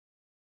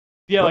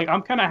Yeah, like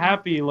I'm kind of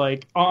happy.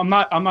 Like I'm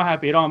not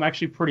happy at all. I'm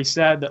actually pretty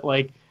sad that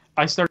like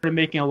I started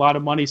making a lot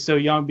of money so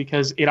young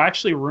because it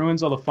actually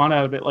ruins all the fun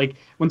out of it. Like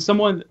when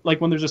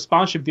there's a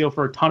sponsorship deal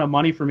for a ton of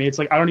money for me, it's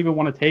like I don't even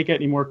want to take it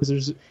anymore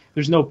because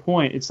there's no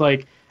point. It's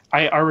like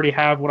I already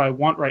have what I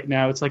want right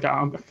now. It's like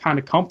I'm kind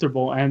of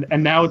comfortable, and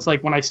now it's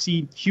like when I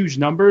see huge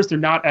numbers, they're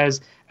not as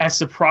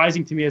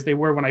surprising to me as they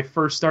were when I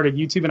first started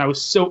YouTube. And I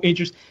was so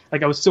interested,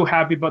 like I was so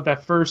happy about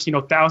that first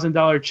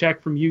 $1,000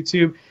 check from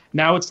YouTube.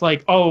 Now it's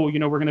like, oh,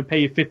 we're gonna pay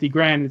you 50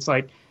 grand. It's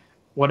like,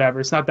 whatever.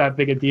 It's not that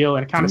big a deal,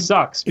 and it kind of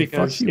sucks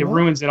because it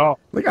ruins it all.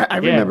 Like I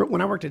remember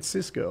when I worked at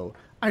Cisco,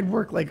 I'd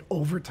work like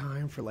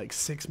overtime for like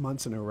 6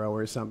 months in a row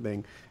or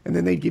something, and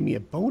then they'd give me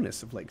a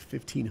bonus of like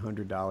 $1,500,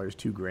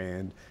 $2,000,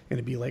 and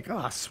it'd be like,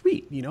 oh,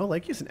 sweet,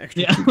 like it's an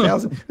extra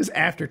 2,000. It was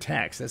after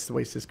tax. That's the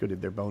way Cisco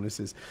did their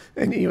bonuses,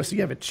 and so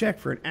you have a check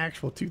for an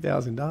actual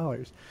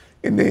 $2,000,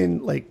 and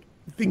then like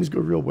things go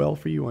real well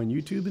for you on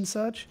YouTube and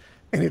such.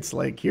 And it's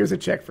like, here's a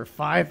check for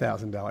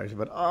 $5,000,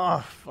 but oh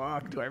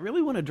fuck, do I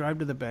really want to drive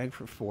to the bank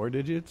for 4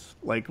 digits?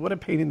 Like, what a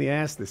pain in the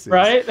ass this is,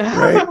 right?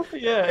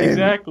 Yeah, and,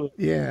 exactly.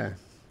 Yeah,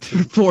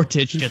 4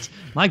 digits.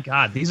 My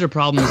God, these are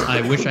problems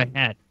I wish I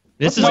had.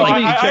 This is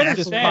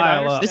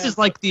this is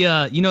like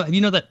the you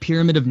know that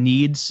pyramid of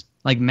needs,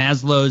 like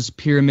Maslow's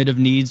pyramid of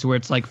needs, where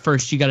it's like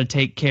first you got to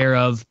take care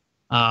of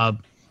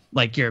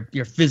like your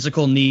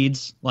physical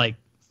needs, like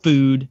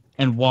food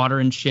and water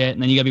and shit,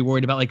 and then you gotta be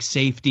worried about like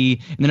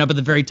safety, and then up at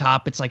the very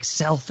top it's like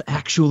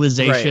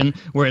self-actualization,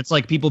 where it's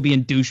like people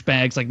being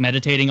douchebags, like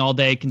meditating all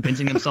day,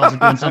 convincing themselves of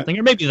doing something,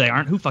 or maybe they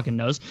aren't, who fucking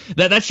knows.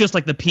 That's just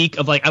like the peak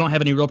of like, I don't have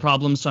any real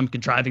problems, so I'm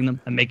contriving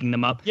them, I'm making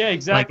them up. Yeah,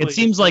 exactly. Like it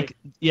seems like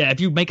if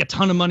you make a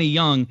ton of money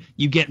young,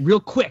 you get real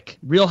quick,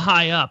 real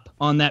high up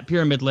on that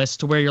pyramid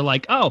list to where you're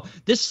like, oh,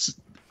 this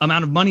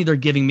amount of money they're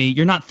giving me,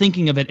 you're not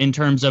thinking of it in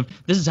terms of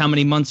this is how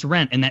many months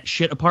rent in that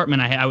shit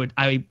apartment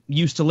I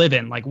used to live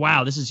in. Like,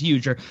 wow, this is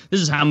huge, or this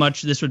is how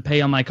much this would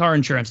pay on my car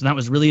insurance, and that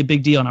was really a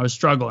big deal, and I was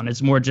struggling.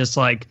 It's more just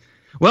like,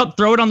 well,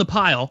 throw it on the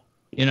pile,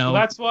 Well,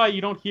 that's why you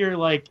don't hear,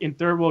 like in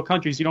third world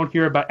countries, you don't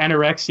hear about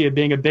anorexia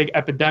being a big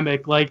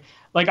epidemic. Like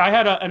I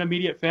had an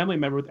immediate family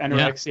member with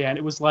anorexia, and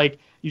it was like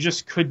you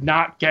just could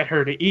not get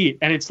her to eat.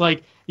 And it's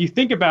like you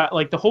think about,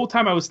 like, the whole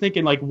time I was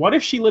thinking, like, what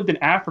if she lived in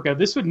Africa?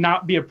 This would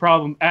not be a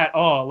problem at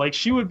all. Like,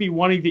 she would be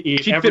wanting to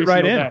eat. She'd every fit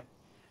right single in. day.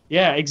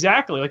 Yeah,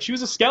 exactly. Like, she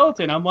was a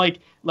skeleton. I'm like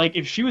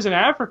if she was in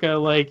Africa,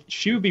 like,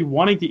 she would be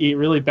wanting to eat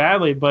really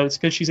badly, but it's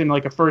because she's in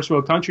like a first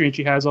world country and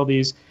she has all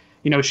these,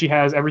 she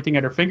has everything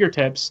at her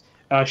fingertips.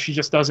 She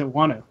just doesn't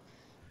want to.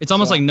 It's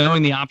almost like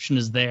knowing the option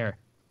is there.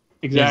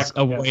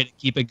 Exactly. Is a way to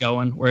keep it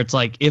going, where it's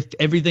like, if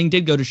everything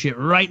did go to shit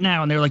right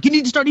now and they're like, you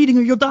need to start eating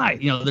or you'll die,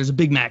 there's a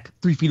Big Mac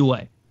 3 feet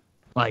away,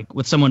 like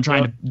with someone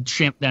trying to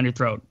shamp down your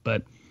throat.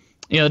 But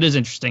it is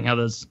interesting how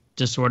those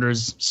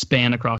disorders span across